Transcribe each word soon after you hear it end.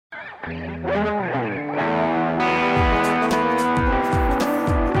Hey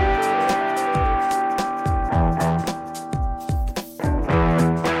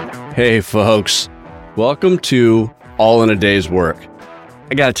folks, welcome to All in a Day's Work.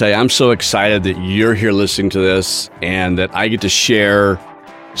 I gotta tell you, I'm so excited that you're here listening to this and that I get to share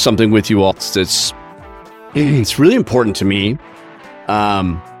something with you all it's really important to me.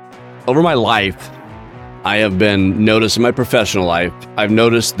 Over my life, I have been noticed in my professional life, I've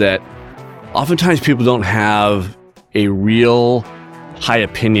noticed that oftentimes people don't have a real high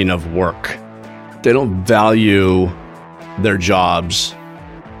opinion of work. They don't value their jobs.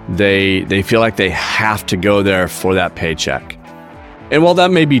 They feel like they have to go there for that paycheck. And while that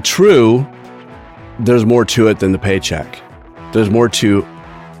may be true, there's more to it than the paycheck. There's more to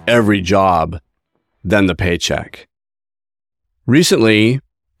every job than the paycheck. Recently,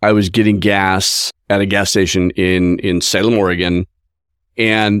 I was getting gas at a gas station in Salem, Oregon,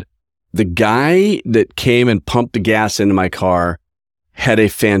 and the guy that came and pumped the gas into my car had a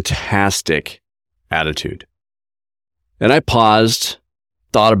fantastic attitude. And I paused,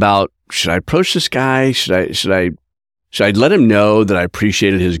 thought about, should I approach this guy? Should I let him know that I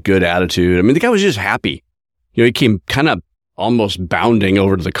appreciated his good attitude? I mean, the guy was just happy. You know, he came kind of almost bounding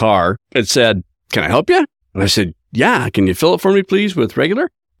over to the car and said, "Can I help you?" And I said, "Yeah, can you fill it for me, please, with regular?"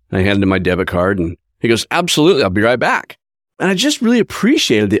 And I handed him my debit card and he goes, "Absolutely, I'll be right back." And I just really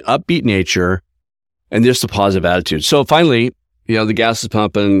appreciated the upbeat nature and just the positive attitude. So finally, you know, the gas is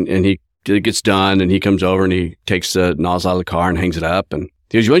pumping and it gets done and he comes over and he takes the nozzle out of the car and hangs it up and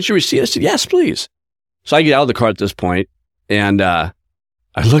he goes, "You want your receipt?" I said, "Yes, please." So I get out of the car at this point and I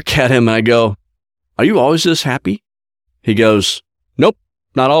look at him and I go, "Are you always this happy?" He goes, "Nope,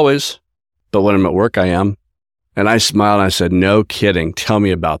 not always. But when I'm at work, I am." And I smiled and I said, "No kidding. Tell me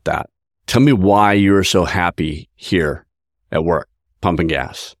about that. Tell me why you are so happy here at work, pumping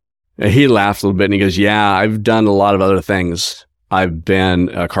gas." And he laughed a little bit and he goes, "Yeah, I've done a lot of other things. I've been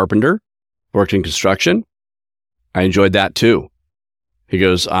a carpenter, worked in construction. I enjoyed that too." He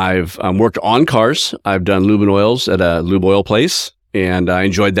goes, "I've worked on cars. I've done lube and oils at a lube oil place, and I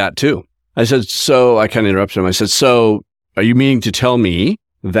enjoyed that too." I said, so I kind of interrupted him. I said, "So are you meaning to tell me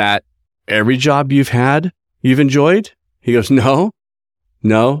that every job you've had, you've enjoyed?" He goes, No,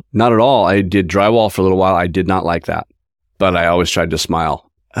 not at all. I did drywall for a little while. I did not like that, but I always tried to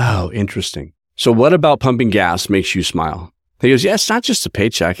smile." Oh, interesting. "So what about pumping gas makes you smile?" He goes, "Yeah, it's not just a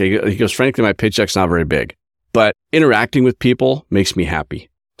paycheck." He goes, "Frankly, my paycheck's not very big. But interacting with people makes me happy.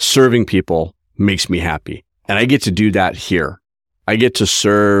 Serving people makes me happy. And I get to do that here. I get to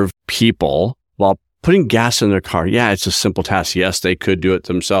serve people while putting gas in their car. Yeah, it's a simple task. Yes, they could do it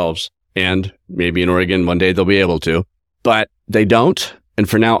themselves. And maybe in Oregon, one day they'll be able to. But they don't. And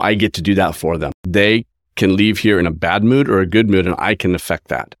for now, I get to do that for them. They can leave here in a bad mood or a good mood, and I can affect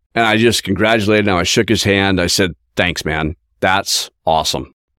that. And I just congratulated him. I shook his hand. I said, "Thanks, man. That's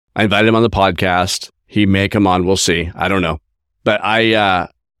awesome." I invited him on the podcast. He may come on. We'll see. I don't know. But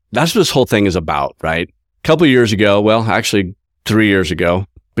that's what this whole thing is about, right? A couple of years ago, well, actually 3 years ago,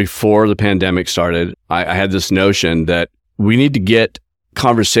 before the pandemic started, I had this notion that we need to get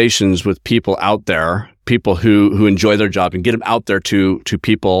conversations with people out there, people who enjoy their job, and get them out there to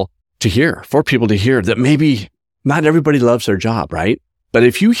people to hear, for people to hear that maybe not everybody loves their job, right? But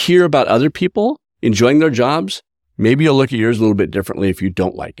if you hear about other people enjoying their jobs, maybe you'll look at yours a little bit differently if you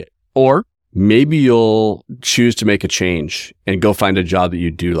don't like it. Or maybe you'll choose to make a change and go find a job that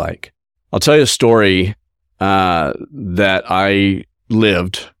you do like. I'll tell you a story that I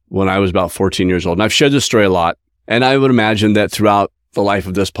lived when I was about 14 years old. And I've shared this story a lot. And I would imagine that throughout the life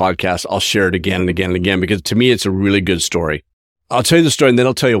of this podcast, I'll share it again and again and again, because to me, it's a really good story. I'll tell you the story and then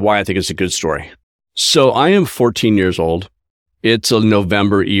I'll tell you why I think it's a good story. So I am 14 years old. It's a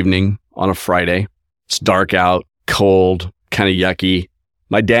November evening on a Friday. It's dark out, cold, kind of yucky.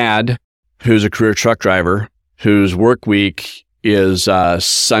 My dad, who's a career truck driver, whose work week is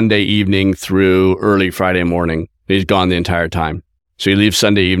Sunday evening through early Friday morning. He's gone the entire time. So he leaves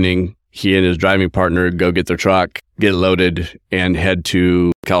Sunday evening. He and his driving partner go get their truck, get loaded, and head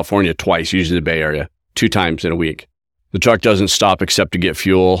to California twice, usually the Bay Area, 2 times in a week. The truck doesn't stop except to get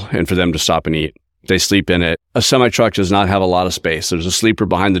fuel and for them to stop and eat. They sleep in it. A semi-truck does not have a lot of space. There's a sleeper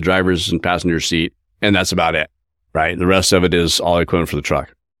behind the driver's and passenger seat, and that's about it, right? The rest of it is all equipment for the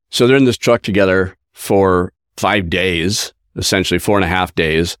truck. So they're in this truck together for 5 days, essentially 4.5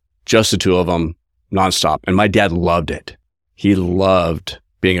 days, just the two of them, nonstop. And my dad loved it. He loved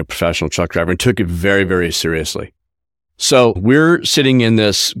being a professional truck driver and took it very, very seriously. So we're sitting in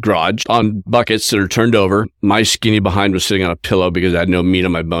this garage on buckets that are turned over. My skinny behind was sitting on a pillow because I had no meat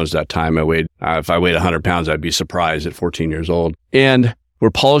on my bones that time. If I weighed 100 pounds, I'd be surprised at 14 years old. And we're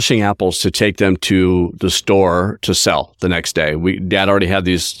polishing apples to take them to the store to sell the next day. Dad already had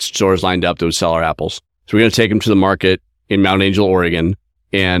these stores lined up that would sell our apples. So we're going to take them to the market in Mount Angel, Oregon,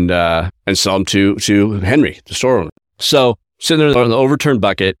 and sell them to Henry, the store owner. So sitting there on the overturned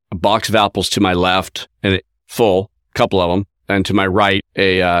bucket, a box of apples to my left, and full, a couple of them, and to my right,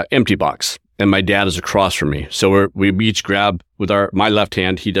 a empty box. And my dad is across from me. So we each grab with my left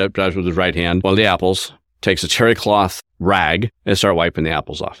hand, he grabs with his right hand, one of the apples, takes a terry cloth rag, and start wiping the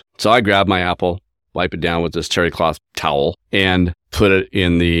apples off. So I grab my apple, wipe it down with this terry cloth towel, and put it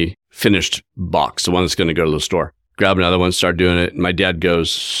in the finished box, the one that's going to go to the store. Grab another one, start doing it. And my dad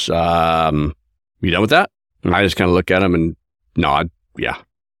goes, you done with that? And I just kind of look at him and nod. Yeah.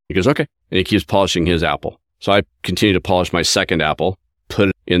 He goes, okay. And he keeps polishing his apple. So I continue to polish my second apple, put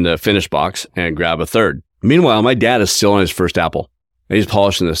it in the finished box, and grab a third. Meanwhile, my dad is still on his first apple. And he's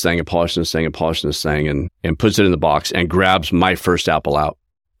polishing this thing and polishing this thing and polishing this thing and puts it in the box and grabs my first apple out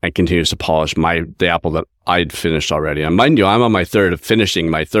and continues to polish the apple that I'd finished already. And mind you, I'm on my third of finishing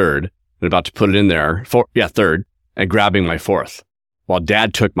my third and about to put it in there, third, and grabbing my fourth. While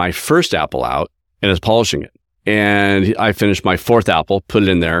Dad took my first apple out and is polishing it. And I finished my fourth apple, put it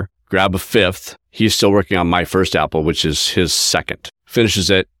in there, grab a fifth. He's still working on my first apple, which is his second. Finishes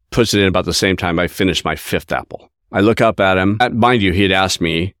it, puts it in about the same time I finished my fifth apple. I look up at him. Mind you, he had asked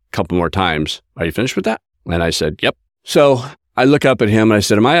me a couple more times, are you finished with that? And I said, yep. So I look up at him and I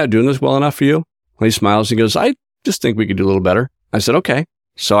said, am I doing this well enough for you? And he smiles and goes, I just think we could do a little better. I said, okay.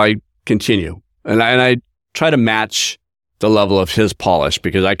 So I continue. And I try to match the level of his polish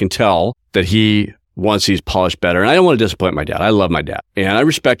because I can tell that he wants these polished better. And I don't want to disappoint my dad. I love my dad. And I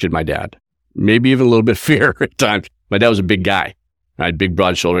respected my dad. Maybe even a little bit fear at times. My dad was a big guy. I had a big,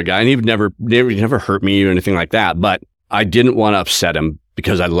 broad-shouldered guy, and he never hurt me or anything like that. But I didn't want to upset him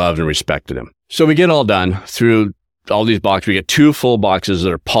because I loved and respected him. So we get all done through all these boxes. We get 2 full boxes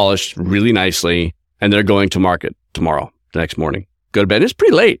that are polished really nicely, and they're going to market tomorrow, the next morning. Go to bed. It's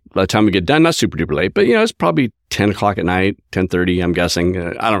pretty late by the time we get done. Not super duper late, but it's probably 10 o'clock at night, 10:30, I'm guessing.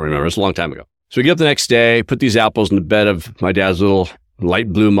 I don't remember. It's a long time ago. So we get up the next day, put these apples in the bed of my dad's little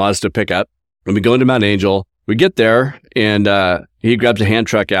light blue Mazda pickup, and we go into Mount Angel. We get there, and he grabs a hand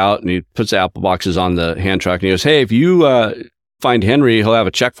truck out, and he puts the apple boxes on the hand truck, and he goes, hey, if you find Henry, he'll have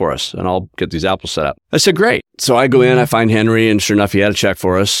a check for us, and I'll get these apples set up. I said, great. So I go in, I find Henry, and sure enough, he had a check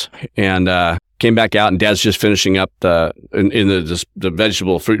for us, and came back out, and Dad's just finishing up in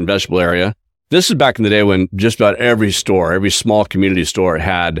the fruit and vegetable area. This is back in the day when just about every small community store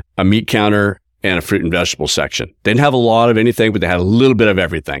had a meat counter and a fruit and vegetable section. They didn't have a lot of anything, but they had a little bit of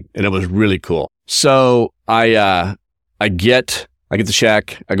everything, and it was really cool. So I get the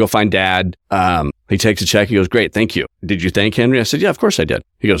check. I go find Dad. He takes the check. He goes, great, thank you. Did you thank Henry? I said, yeah, of course I did.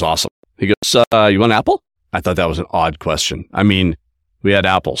 He goes, awesome. He goes, you want an apple? I thought that was an odd question. I mean, we had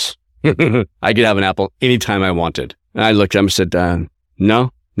apples. I could have an apple anytime I wanted. And I looked at him and said,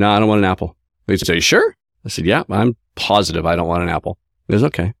 no, I don't want an apple. He said, are you sure? I said, yeah, I'm positive I don't want an apple. He goes,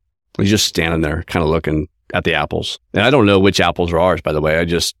 okay. He's just standing there kind of looking at the apples. And I don't know which apples are ours, by the way.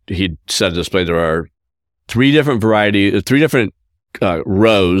 He said on display there are 3 different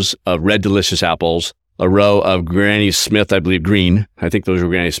rows of Red Delicious apples, a row of Granny Smith, I believe green. I think those were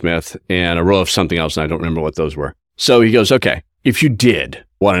Granny Smith, and a row of something else, and I don't remember what those were. So he goes, okay, if you did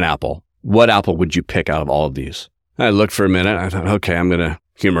want an apple, what apple would you pick out of all of these? And I looked for a minute. I thought, okay, I'm going to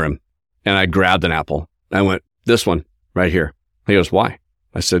humor him. And I grabbed an apple. I went, this one right here. He goes, why?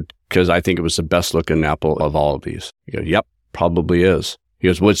 I said, because I think it was the best looking apple of all of these. He goes, yep, probably is. He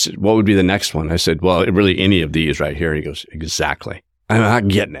goes, what would be the next one? I said, well, really any of these right here. He goes, exactly. I'm not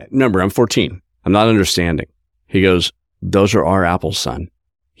getting it. Remember, I'm 14. I'm not understanding. He goes, those are our apples, son.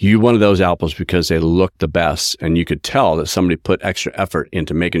 You wanted those apples because they looked the best, and you could tell that somebody put extra effort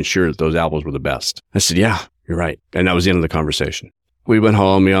into making sure that those apples were the best. I said, yeah, you're right. And that was the end of the conversation. We went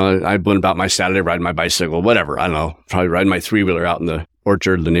home. I went about my Saturday riding my bicycle, whatever. I don't know, probably riding my 3-wheeler out in the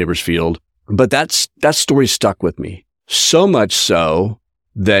orchard, the neighbor's field. But that story stuck with me. So much so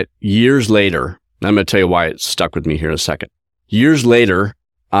that years later, and I'm going to tell you why it stuck with me here in a second. Years later,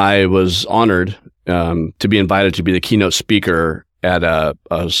 I was honored to be invited to be the keynote speaker at a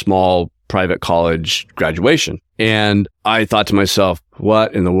small private college graduation. And I thought to myself,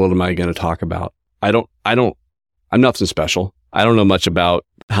 what in the world am I going to talk about? I'm nothing special. I don't know much about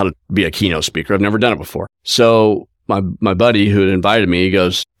how to be a keynote speaker. I've never done it before. So my buddy who had invited me, he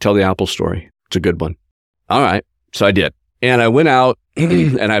goes, tell the apple story. It's a good one. All right. So I did. And I went out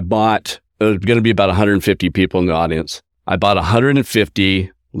and I bought, it was going to be about 150 people in the audience. I bought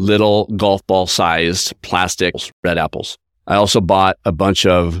 150 little golf ball sized plastic red apples. I also bought a bunch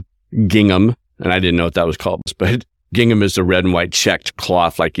of gingham, and I didn't know what that was called, but Gingham is the red and white checked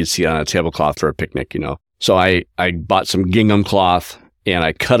cloth like you'd see on a tablecloth for a picnic, So I bought some gingham cloth and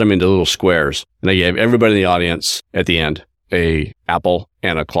I cut them into little squares. And I gave everybody in the audience at the end a apple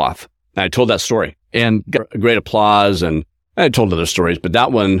and a cloth. And I told that story and got great applause. And I told other stories, but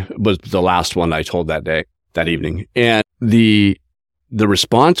that one was the last one I told that evening. And the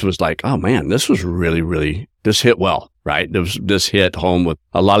response was like, oh man, this was really, this hit well, right? This hit home with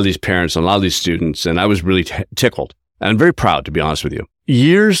a lot of these parents and a lot of these students. And I was really tickled. And I'm very proud, to be honest with you.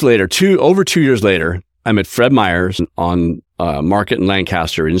 Years later, over 2 years later, I'm at Fred Meyer's on Market in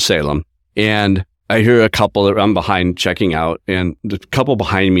Lancaster in Salem. And I hear a couple that I'm behind checking out. And the couple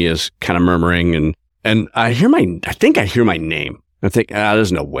behind me is kind of murmuring. And I think I hear my name. I think,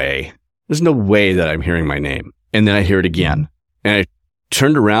 there's no way. There's no way that I'm hearing my name. And then I hear it again. And I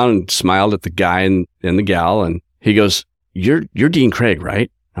turned around and smiled at the guy and the gal. And he goes, you're Dean Craig,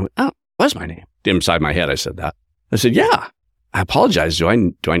 right? I went, oh, what's my name? Inside my head, I said that. I said, yeah, I apologize. Do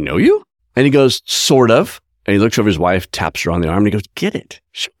I know you? And he goes, sort of. And he looks over his wife, taps her on the arm, and he goes, get it.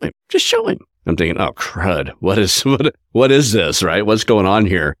 Show him. Just show him. I'm thinking, oh, crud. What is this, right? What's going on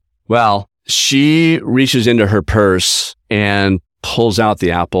here? Well, she reaches into her purse and pulls out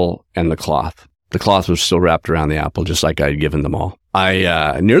the apple and the cloth. The cloth was still wrapped around the apple, just like I had given them all.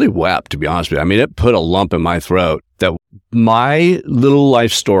 I nearly wept, to be honest with you. I mean, it put a lump in my throat that my little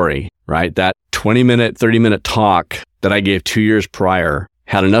life story, right, that 20-minute, 30-minute talk that I gave 2 years prior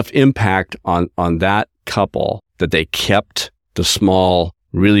had enough impact on that couple that they kept the small,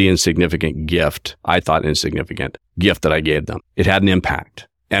 really insignificant gift, I thought insignificant, gift that I gave them. It had an impact.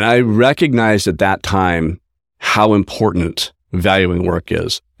 And I recognized at that time how important valuing work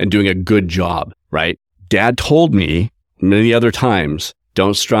is and doing a good job, right? Dad told me many other times,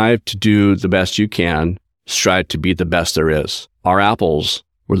 don't strive to do the best you can, strive to be the best there is. Our apples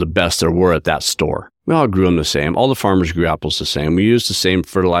were the best there were at that store. We all grew them the same. All the farmers grew apples the same. We used the same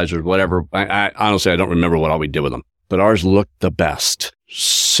fertilizers, whatever. I honestly, I don't remember what all we did with them, but ours looked the best.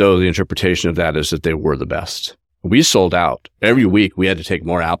 So the interpretation of that is that they were the best. We sold out. Every week we had to take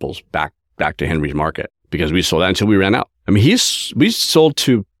more apples back to Henry's Market because we sold out until we ran out. I mean, we sold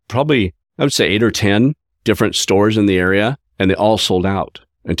to probably, I would say 8 or 10 different stores in the area, and they all sold out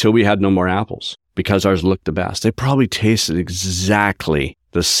until we had no more apples because ours looked the best. They probably tasted exactly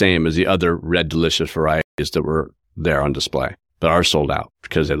the same as the other red delicious varieties that were there on display, but ours sold out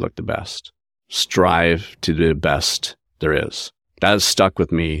because they looked the best. Strive to do the best there is. That has stuck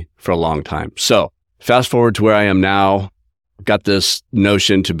with me for a long time. So fast forward to where I am now. I've got this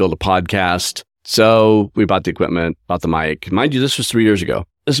notion to build a podcast. So we bought the equipment, bought the mic. Mind you, this was 3 years ago.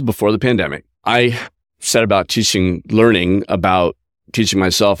 This is before the pandemic. I set about learning about teaching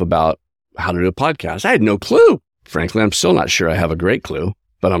myself about how to do a podcast. I had no clue. Frankly, I'm still not sure I have a great clue,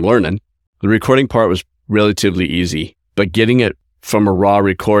 but I'm learning. The recording part was relatively easy, but getting it from a raw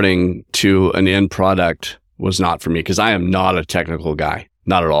recording to an end product was not for me because I am not a technical guy,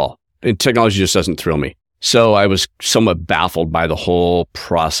 not at all. And technology just doesn't thrill me. So I was somewhat baffled by the whole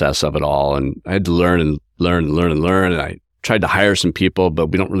process of it all. And I had to learn. And I tried to hire some people, but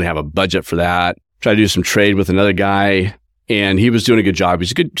we don't really have a budget for that. Tried to do some trade with another guy, and he was doing a good job.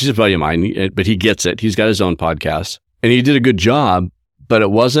 He's a buddy of mine, but he gets it. He's got his own podcast, and he did a good job, but it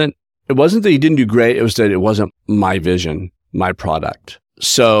wasn't that he didn't do great. It was that it wasn't my vision, my product.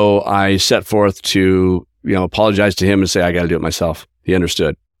 So I set forth to, apologize to him and say, I got to do it myself. He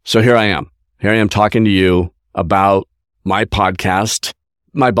understood. So here I am. Here I am talking to you about my podcast.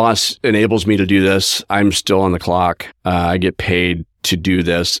 My boss enables me to do this. I'm still on the clock. I get paid to do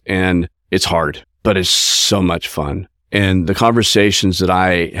this, and it's hard, but it's so much fun. And the conversations that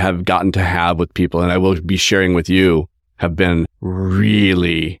I have gotten to have with people, and I will be sharing with you, have been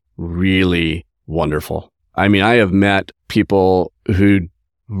really, really wonderful. I mean, I have met people who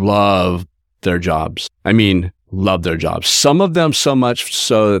love their jobs. Love their jobs. Some of them so much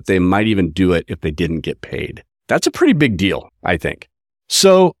so that they might even do it if they didn't get paid. That's a pretty big deal, I think.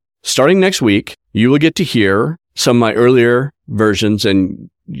 So starting next week, you will get to hear some of my earlier versions, and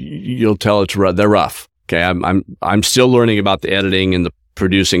you'll tell they're rough. Okay, I'm still learning about the editing and the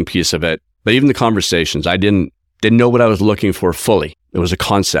producing piece of it, but even the conversations, I didn't know what I was looking for fully. It was a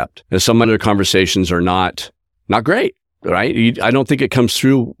concept. And some other conversations are not great, right? I don't think it comes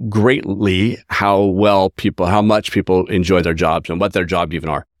through greatly how much people enjoy their jobs and what their jobs even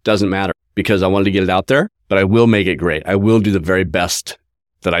are. Doesn't matter because I wanted to get it out there, but I will make it great. I will do the very best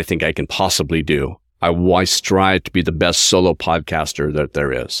that I think I can possibly do. I strive to be the best solo podcaster that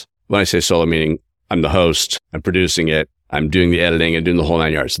there is. When I say solo, meaning I'm the host, I'm producing it, I'm doing the editing and doing the whole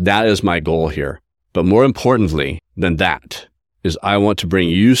 9 yards. That is my goal here. But more importantly than that is I want to bring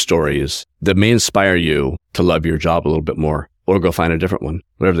you stories that may inspire you to love your job a little bit more or go find a different one,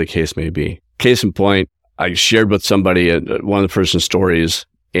 whatever the case may be. Case in point, I shared with somebody one of the person's stories,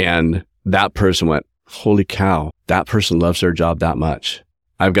 and that person went, holy cow, that person loves their job that much.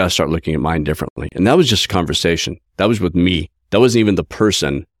 I've got to start looking at mine differently. And that was just a conversation. That was with me. That wasn't even the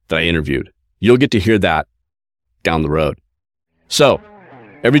person that I interviewed. You'll get to hear that down the road. So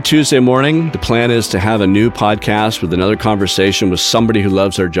every Tuesday morning, the plan is to have a new podcast with another conversation with somebody who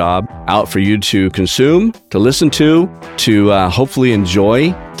loves their job out for you to consume, to listen to hopefully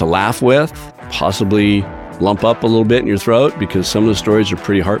enjoy, to laugh with, possibly lump up a little bit in your throat because some of the stories are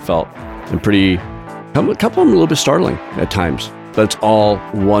pretty heartfelt and a couple of them are a little bit startling at times. But it's all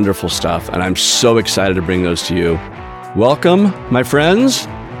wonderful stuff, and I'm so excited to bring those to you. Welcome, my friends,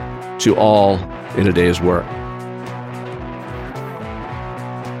 to All in a Day's Work.